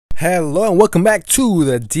Hello and welcome back to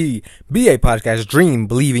the DBA podcast. Dream,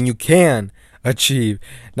 believing you can achieve.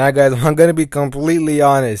 Now, guys, I'm gonna be completely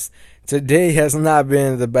honest. Today has not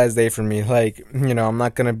been the best day for me. I'm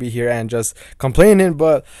not gonna be here and just complaining,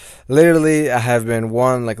 but literally, I have been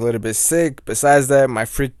a little bit sick. Besides that, my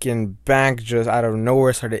freaking back just out of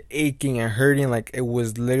nowhere started aching and hurting. Like, it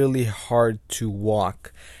was literally hard to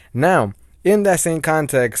walk. Now, in that same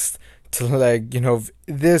context,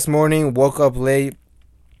 this morning, woke up late.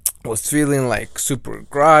 Was feeling like super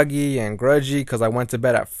groggy and grudgy because I went to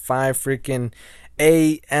bed at 5 freaking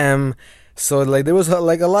a.m. So there was a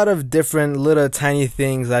lot of different little tiny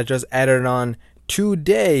things that just added on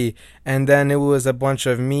today, and then it was a bunch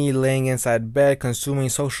of me laying inside bed consuming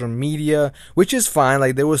social media, which is fine.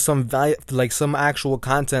 Like, there was some value, like some actual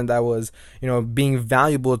content that was being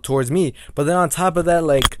valuable towards me. But then on top of that,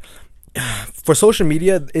 for social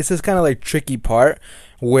media, it's this kind of tricky part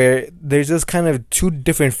where there's just kind of two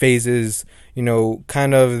different phases,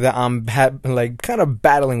 kind of that I'm kind of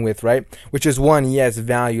battling with, right? Which is one, yes,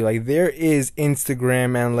 value. Like, there is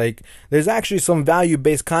Instagram and there's actually some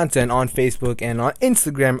value-based content on Facebook and on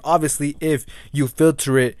Instagram, obviously, if you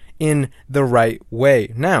filter it in the right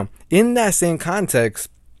way. Now, in that same context,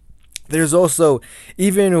 there's also,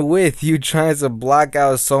 even with you trying to block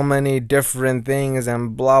out so many different things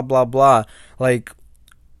and blah, blah, blah,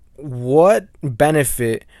 what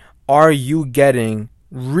benefit are you getting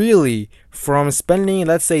really from spending,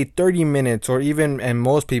 let's say, 30 minutes or even, and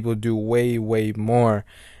most people do way, way more,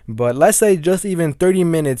 but let's say just even 30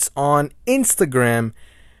 minutes on Instagram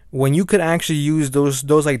when you could actually use those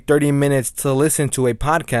 30 minutes to listen to a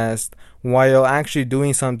podcast while actually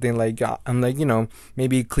doing something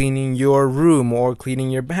maybe cleaning your room or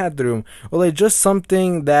cleaning your bathroom, or just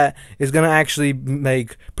something that is gonna actually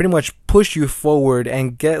pretty much push you forward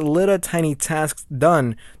and get little tiny tasks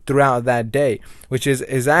done throughout that day, which is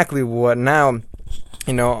exactly what now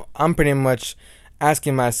I'm pretty much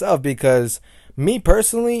asking myself, because me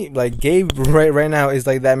personally, Gabe right now is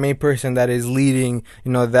that main person that is leading,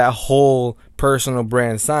 that whole personal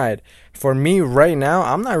brand side. For me right now,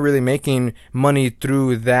 I'm not really making money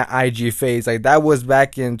through that IG phase. That was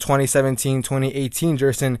back in 2017, 2018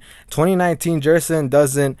 Jerson. 2019 Jerson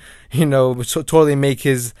doesn't, totally make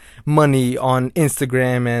his money on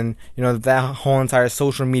Instagram and, that whole entire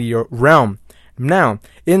social media realm. Now,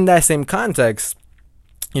 in that same context,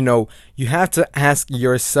 you have to ask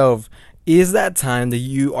yourself, is that time that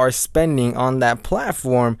you are spending on that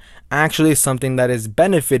platform actually something that is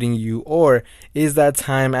benefiting you, or is that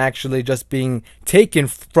time actually just being taken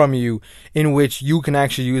from you, in which you can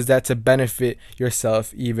actually use that to benefit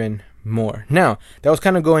yourself even more? Now, that was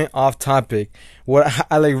kind of going off topic. What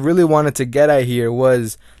I really wanted to get at here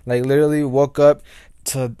was literally woke up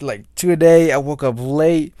to today. I woke up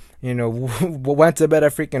late. Went to bed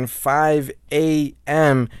at freaking 5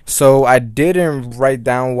 a.m. So I didn't write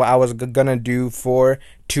down what I was gonna do for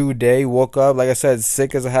today. Woke up, like I said,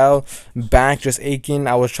 sick as hell, back just aching.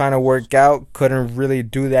 I was trying to work out, couldn't really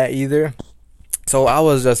do that either. So I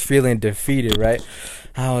was just feeling defeated, right?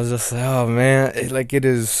 I was just oh man, it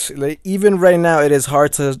is even right now it is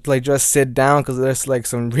hard to just sit down because there's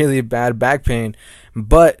some really bad back pain,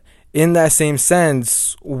 but in that same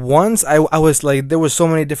sense, once I was there was so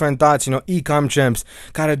many different thoughts, ecom champs,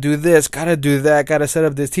 gotta do this, gotta do that, gotta set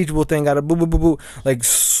up this teachable thing, gotta boo boo boo boo,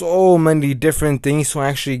 so many different things to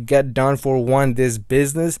actually get done for this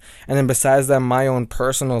business, and then besides that, my own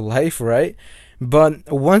personal life, right?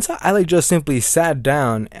 But once I just simply sat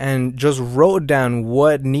down and just wrote down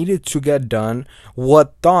what needed to get done,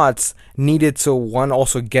 what thoughts needed to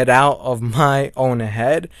also get out of my own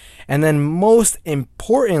head, and then most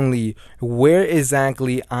importantly, where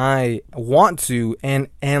exactly I want to and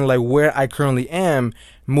where I currently am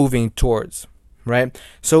moving towards, right?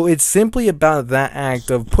 So it's simply about that act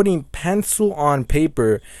of putting pencil on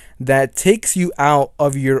paper that takes you out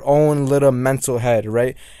of your own little mental head,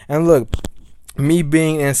 right? And look, me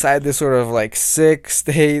being inside this sort of sick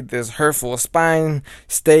state, this hurtful spine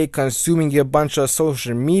state, consuming a bunch of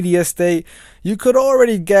social media state, you could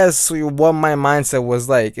already guess what my mindset was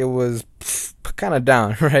like. It was kind of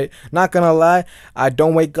down, right? Not gonna lie, I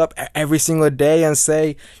don't wake up every single day and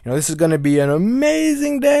say, this is gonna be an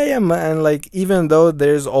amazing day, and even though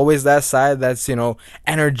there's always that side that's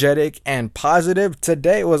energetic and positive,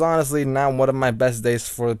 today was honestly not one of my best days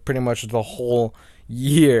for pretty much the whole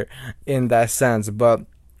year in that sense. But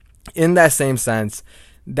in that same sense,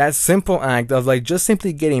 that simple act of just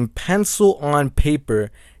simply getting pencil on paper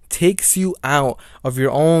takes you out of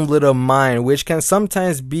your own little mind, which can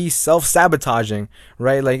sometimes be self-sabotaging,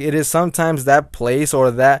 right? Like it is sometimes that place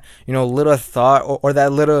or that, little thought or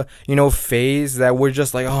that little, phase that we're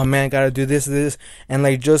just like, oh man, gotta do this, and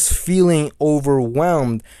like just feeling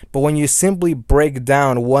overwhelmed. But when you simply break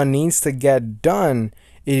down what needs to get done,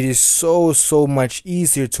 it is so much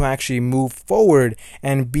easier to actually move forward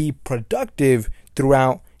and be productive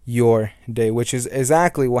throughout your day, which is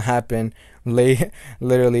exactly what happened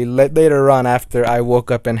literally later on after I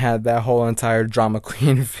woke up and had that whole entire drama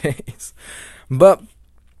queen phase. But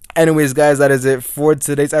anyways, guys, that is it for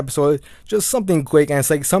today's episode. Just something quick, and it's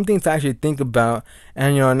like something to actually think about.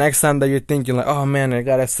 And next time that you're thinking like, oh man, I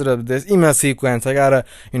gotta set up this email sequence, I gotta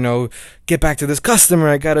get back to this customer,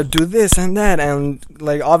 I gotta do this and that, and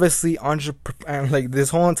like obviously like this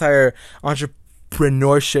whole entire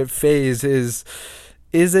entrepreneurship phase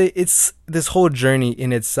it's this whole journey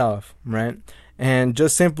in itself, right? And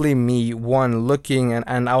just simply me looking,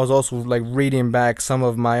 and I was also like reading back some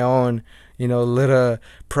of my own little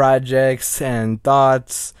projects and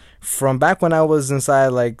thoughts from back when I was inside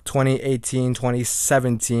like 2018,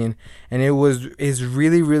 2017, and it's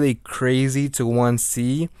really crazy to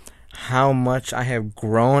see how much I have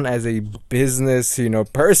grown as a business,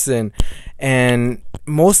 person, and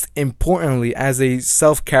most importantly as a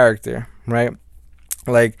self-character, right?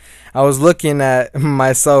 Like I was looking at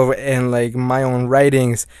myself and like my own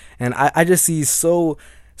writings, and I just see so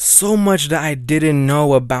much that I didn't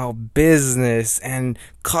know about business and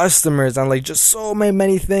customers, and like just so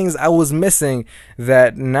many things I was missing,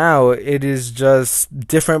 that now it is just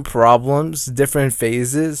different problems, different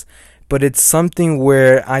phases, but it's something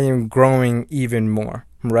where I am growing even more,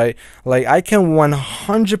 right? Like I can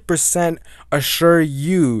 100% assure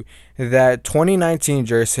you that 2019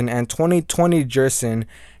 Jerson and 2020 Jerson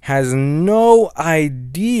has no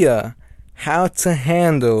idea how to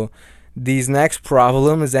handle these next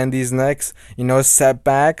problems and these next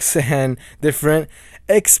setbacks and different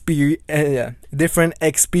experiences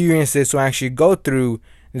to actually go through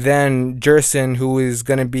than Jerson, who is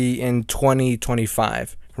gonna be in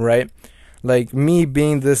 2025, right? Like me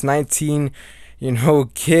being this 19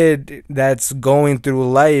 kid that's going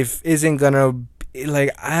through life isn't gonna, like,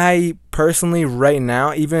 I personally right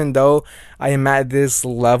now, even though I am at this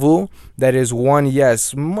level that is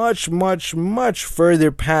much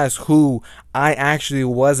further past who I actually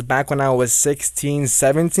was back when I was 16,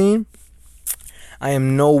 17, I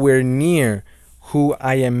am nowhere near who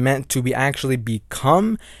I am meant to be actually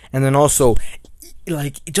become, and then also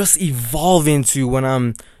like just evolve into when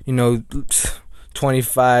I'm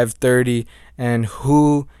 25, 30, and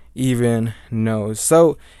who even knows.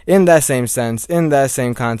 So in that same sense, in that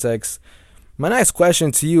same context, my next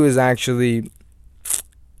question to you is actually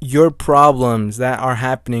your problems that are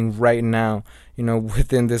happening right now,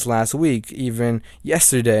 within this last week, even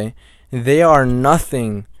yesterday, they are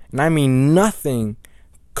nothing, and I mean nothing,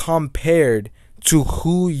 compared to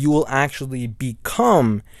who you will actually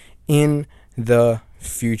become in the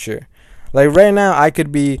future. Like right now, I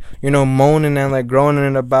could be, moaning and like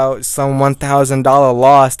groaning about some $1,000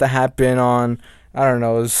 loss that happened on, I don't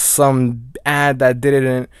know, some ad that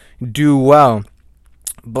didn't do well.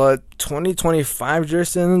 But 2025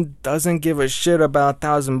 Jerson doesn't give a shit about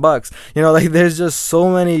 $1,000. Like there's just so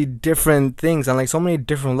many different things and like so many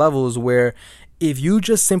different levels where if you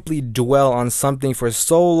just simply dwell on something for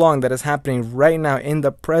so long that is happening right now in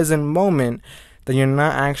the present moment, then you're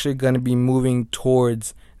not actually going to be moving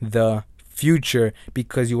towards the future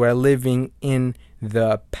because you are living in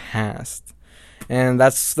the past. And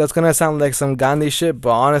that's gonna sound like some Gandhi shit, but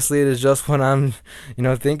honestly it is just what I'm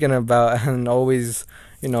thinking about, and always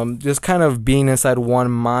just kind of being inside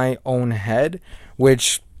my own head,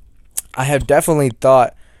 which I have definitely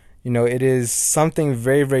thought it is something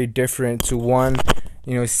very different to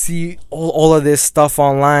see all of this stuff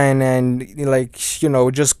online and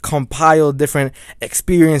just compile different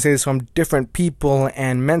experiences from different people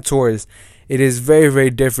and mentors. It is very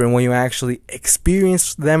different when you actually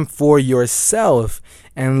experience them for yourself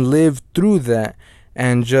and live through that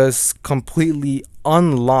and just completely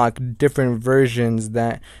unlock different versions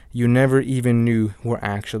that you never even knew were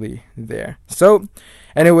actually there. So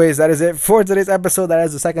anyways, that is it for today's episode. That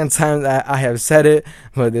is the second time that I have said it,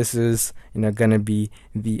 but this is gonna be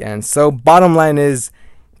the end. So bottom line is,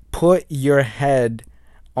 put your head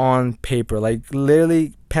on paper, like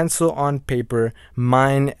literally pencil on paper,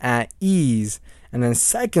 mind at ease. And then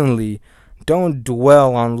secondly, don't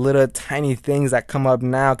dwell on little tiny things that come up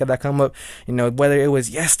now, that come up, whether it was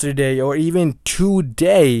yesterday or even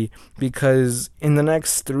today, because in the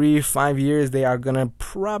next 3-5 years, they are going to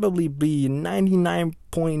probably be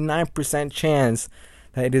 99.9% chance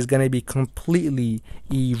that it is going to be completely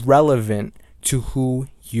irrelevant to who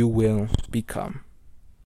you will become.